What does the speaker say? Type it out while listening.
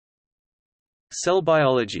Cell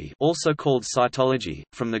biology, also called cytology,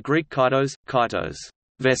 from the Greek kaitos, kaitos,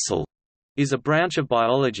 vessel, is a branch of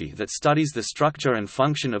biology that studies the structure and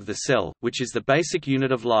function of the cell, which is the basic unit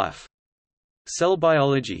of life. Cell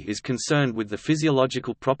biology is concerned with the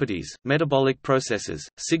physiological properties, metabolic processes,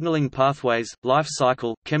 signaling pathways, life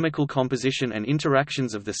cycle, chemical composition and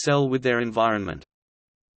interactions of the cell with their environment.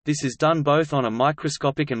 This is done both on a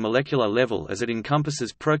microscopic and molecular level as it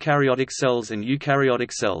encompasses prokaryotic cells and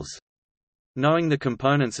eukaryotic cells. Knowing the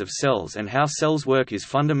components of cells and how cells work is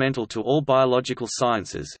fundamental to all biological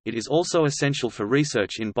sciences. It is also essential for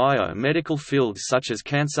research in biomedical fields such as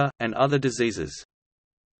cancer, and other diseases.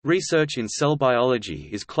 Research in cell biology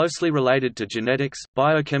is closely related to genetics,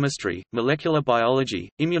 biochemistry, molecular biology,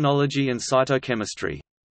 immunology and cytochemistry.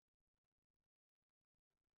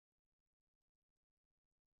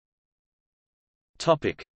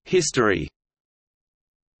 History.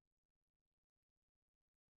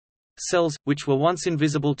 Cells, which were once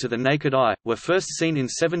invisible to the naked eye, were first seen in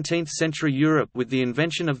 17th-century Europe with the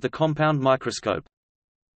invention of the compound microscope.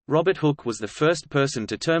 Robert Hooke was the first person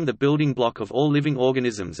to term the building block of all living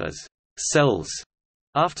organisms as cells,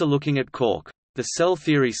 after looking at cork. The cell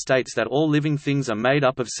theory states that all living things are made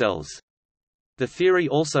up of cells. The theory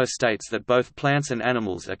also states that both plants and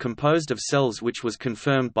animals are composed of cells, which was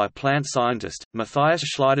confirmed by plant scientist, Matthias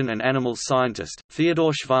Schleiden, and animal scientist,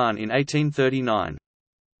 Theodor Schwann, in 1839.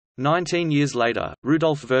 19 years later,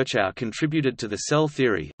 Rudolf Virchow contributed to the cell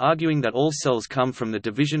theory, arguing that all cells come from the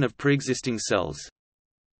division of pre-existing cells.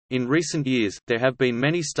 In recent years, there have been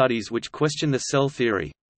many studies which question the cell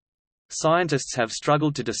theory. Scientists have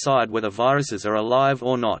struggled to decide whether viruses are alive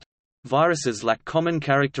or not. Viruses lack common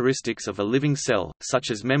characteristics of a living cell,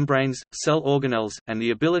 such as membranes, cell organelles, and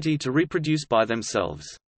the ability to reproduce by themselves.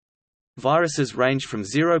 Viruses range from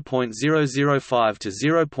 0.005 to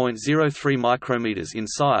 0.03 micrometers in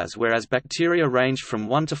size, whereas bacteria range from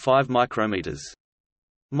 1 to 5 micrometers.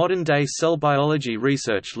 Modern-day cell biology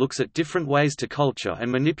research looks at different ways to culture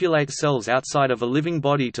and manipulate cells outside of a living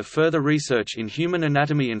body to further research in human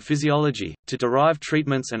anatomy and physiology, to derive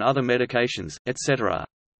treatments and other medications, etc.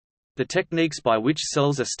 The techniques by which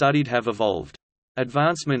cells are studied have evolved.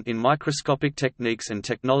 Advancement in microscopic techniques and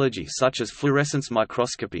technology such as fluorescence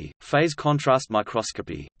microscopy, phase contrast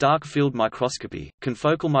microscopy, dark field microscopy,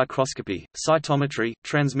 confocal microscopy, cytometry,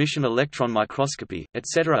 transmission electron microscopy,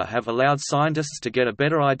 etc. have allowed scientists to get a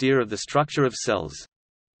better idea of the structure of cells.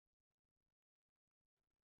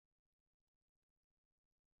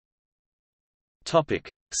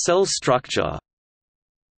 Cell structure.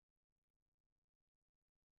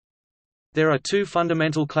 There are two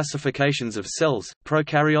fundamental classifications of cells,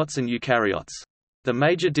 prokaryotes and eukaryotes. The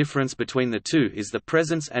major difference between the two is the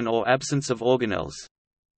presence and/or absence of organelles.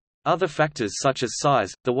 Other factors such as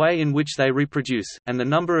size, the way in which they reproduce, and the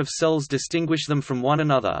number of cells distinguish them from one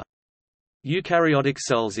another. Eukaryotic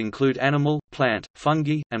cells include animal, plant,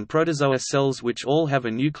 fungi, and protozoa cells, which all have a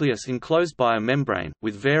nucleus enclosed by a membrane,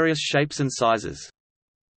 with various shapes and sizes.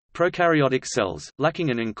 Prokaryotic cells,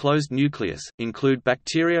 lacking an enclosed nucleus, include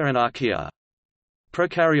bacteria and archaea.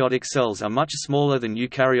 Prokaryotic cells are much smaller than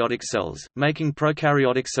eukaryotic cells, making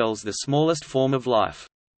prokaryotic cells the smallest form of life.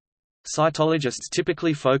 Cytologists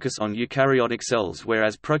typically focus on eukaryotic cells,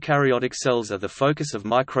 whereas prokaryotic cells are the focus of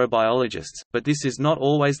microbiologists, but this is not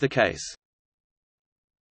always the case.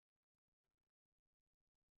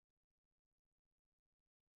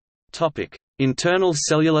 Internal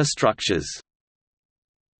cellular structures.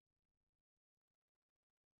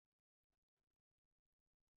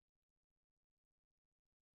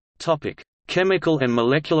 Chemical and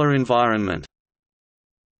molecular environment.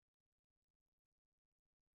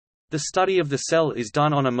 The study of the cell is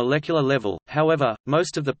done on a molecular level, however,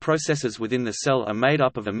 most of the processes within the cell are made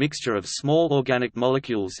up of a mixture of small organic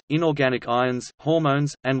molecules, inorganic ions,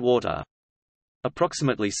 hormones, and water.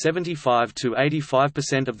 Approximately 75 to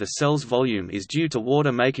 85% of the cell's volume is due to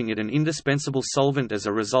water, making it an indispensable solvent as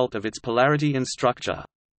a result of its polarity and structure.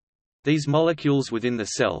 These molecules within the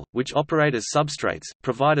cell, which operate as substrates,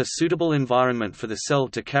 provide a suitable environment for the cell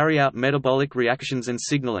to carry out metabolic reactions and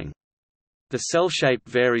signaling. The cell shape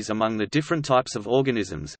varies among the different types of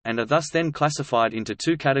organisms, and are thus then classified into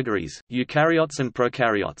two categories, eukaryotes and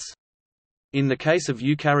prokaryotes. In the case of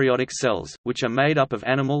eukaryotic cells, which are made up of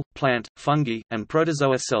animal, plant, fungi, and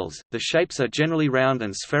protozoa cells, the shapes are generally round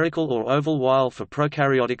and spherical or oval, while for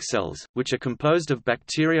prokaryotic cells, which are composed of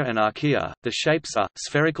bacteria and archaea, the shapes are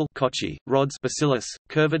spherical cocci, rods bacillus,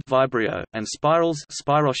 curved vibrio, and spirals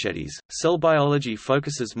spirochetes. Cell biology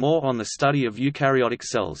focuses more on the study of eukaryotic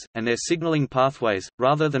cells, and their signaling pathways,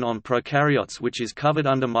 rather than on prokaryotes, which is covered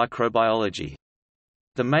under microbiology.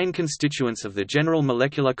 The main constituents of the general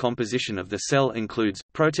molecular composition of the cell includes,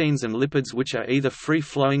 proteins and lipids which are either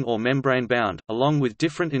free-flowing or membrane-bound, along with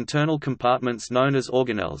different internal compartments known as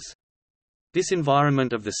organelles. This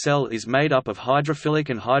environment of the cell is made up of hydrophilic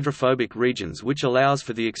and hydrophobic regions which allows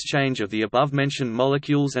for the exchange of the above-mentioned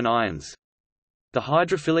molecules and ions. The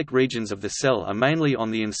hydrophilic regions of the cell are mainly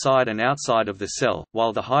on the inside and outside of the cell,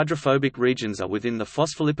 while the hydrophobic regions are within the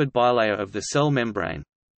phospholipid bilayer of the cell membrane.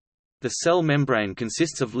 The cell membrane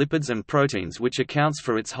consists of lipids and proteins which accounts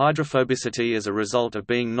for its hydrophobicity as a result of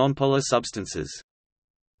being nonpolar substances.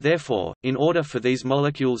 Therefore, in order for these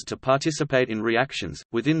molecules to participate in reactions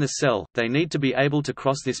within the cell, they need to be able to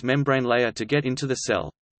cross this membrane layer to get into the cell.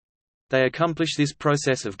 They accomplish this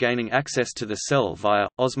process of gaining access to the cell via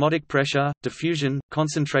osmotic pressure, diffusion,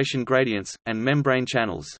 concentration gradients, and membrane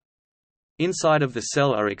channels. Inside of the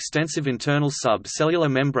cell are extensive internal sub-cellular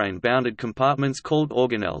membrane-bounded compartments called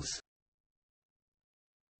organelles.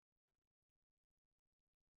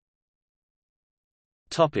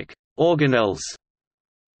 Organelles.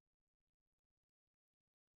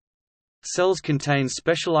 Cells contain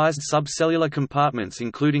specialized subcellular compartments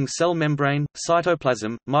including cell membrane,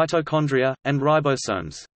 cytoplasm, mitochondria, and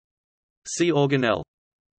ribosomes. See organelle.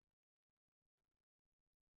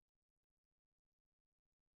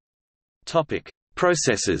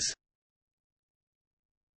 Processes.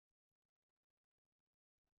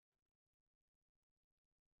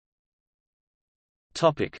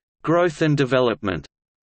 Growth and development.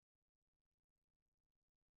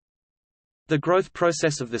 The growth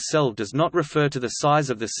process of the cell does not refer to the size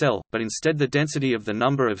of the cell, but instead the density of the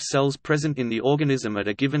number of cells present in the organism at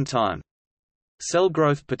a given time. Cell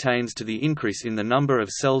growth pertains to the increase in the number of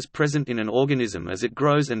cells present in an organism as it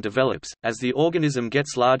grows and develops. As the organism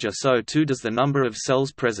gets larger, so too does the number of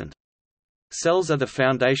cells present. Cells are the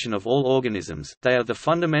foundation of all organisms, they are the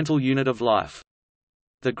fundamental unit of life.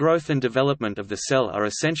 The growth and development of the cell are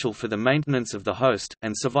essential for the maintenance of the host,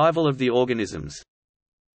 and survival of the organisms.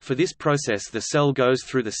 For this process the cell goes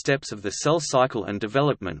through the steps of the cell cycle and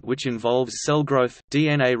development which involves cell growth,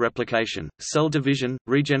 DNA replication, cell division,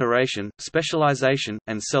 regeneration, specialization,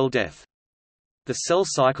 and cell death. The cell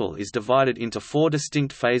cycle is divided into 4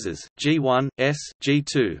 distinct phases, G1, S,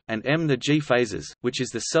 G2, and M. The G phases, which is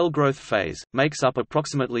the cell growth phase, makes up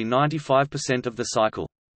approximately 95% of the cycle.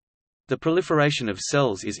 The proliferation of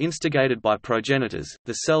cells is instigated by progenitors.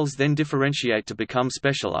 The cells then differentiate to become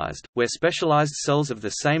specialized, where specialized cells of the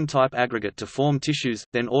same type aggregate to form tissues,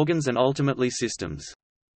 then organs and ultimately systems.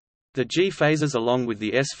 The G phases along with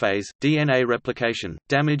the S phase, DNA replication,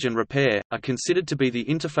 damage and repair, are considered to be the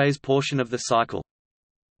interphase portion of the cycle.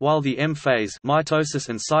 While the M phase, mitosis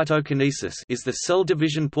and cytokinesis, is the cell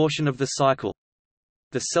division portion of the cycle.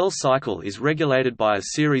 The cell cycle is regulated by a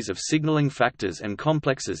series of signaling factors and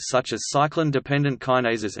complexes such as cyclin-dependent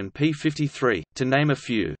kinases and p53, to name a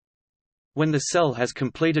few. When the cell has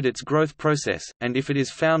completed its growth process, and if it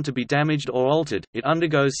is found to be damaged or altered, it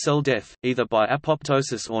undergoes cell death, either by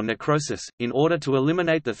apoptosis or necrosis, in order to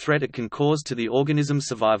eliminate the threat it can cause to the organism's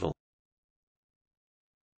survival.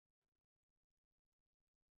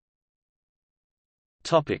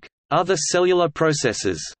 Other cellular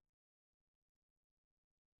processes.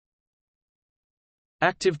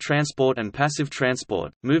 Active transport and passive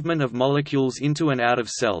transport, movement of molecules into and out of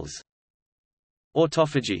cells.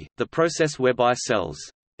 Autophagy, the process whereby cells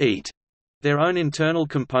eat their own internal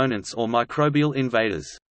components or microbial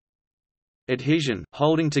invaders. Adhesion,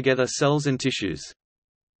 holding together cells and tissues.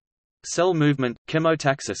 Cell movement,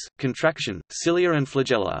 chemotaxis, contraction, cilia and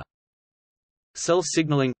flagella. Cell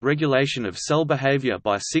signaling, regulation of cell behavior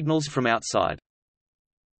by signals from outside.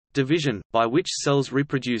 Division, by which cells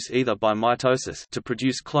reproduce either by mitosis to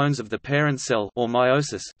produce clones of the parent cell or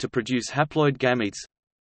meiosis to produce haploid gametes.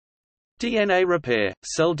 DNA repair,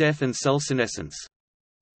 cell death and cell senescence.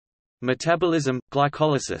 Metabolism,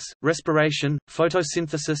 glycolysis, respiration,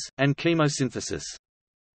 photosynthesis, and chemosynthesis.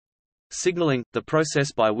 Signaling, the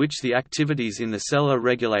process by which the activities in the cell are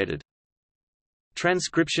regulated.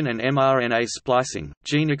 Transcription and mRNA splicing,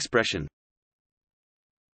 gene expression.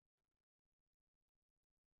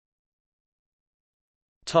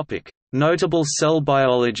 Notable cell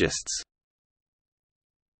biologists.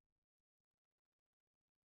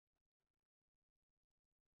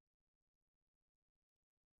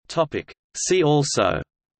 See also: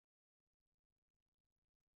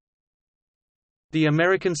 The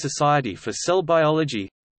American Society for Cell Biology,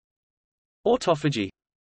 Autophagy,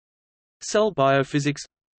 Cell biophysics,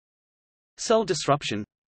 Cell disruption,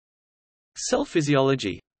 Cell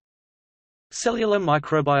physiology, Cellular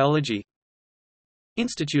microbiology,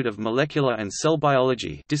 Institute of Molecular and Cell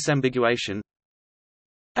Biology disambiguation,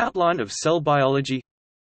 Outline of cell biology,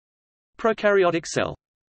 Prokaryotic cell.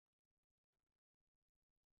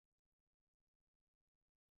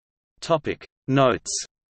 Notes.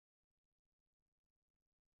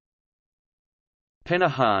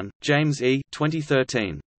 Penahan, James E.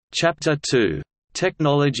 2013. Chapter 2.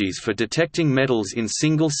 Technologies for detecting metals in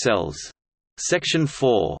single cells. Section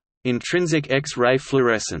 4. Intrinsic X-ray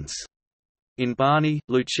fluorescence. In Barney,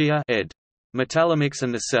 Lucia ed. Metallomics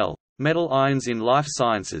and the Cell. Metal Ions in Life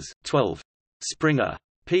Sciences, 12. Springer.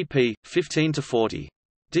 pp. 15–40.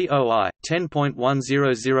 DOI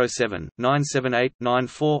 10.1007 978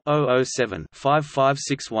 94 007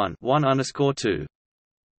 5561 1_2.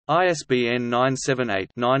 ISBN 978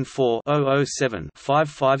 94 007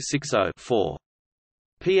 5560 4.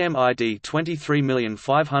 PMID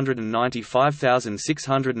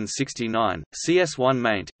 23595669, CS1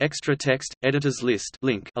 maint, extra text, editors list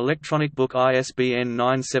link electronic book ISBN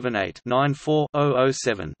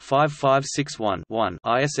 978-94-007-5561-1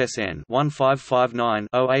 ISSN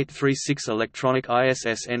 1559-0836 electronic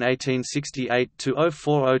ISSN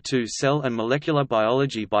 1868-0402 Cell and Molecular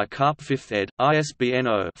Biology by Karp 5th ed., ISBN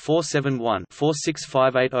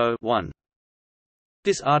 0-471-46580-1.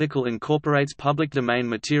 This article incorporates public domain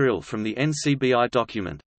material from the NCBI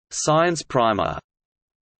document, Science Primer.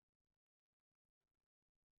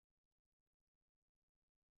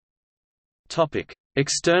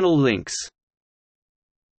 External links.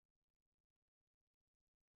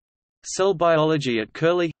 Cell Biology at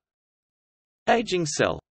Curlie, Aging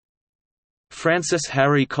Cell. Francis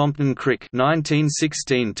Harry Compton Crick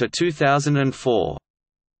 1916–2004.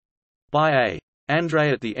 By A.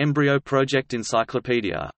 Andre at the Embryo Project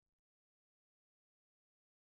Encyclopedia.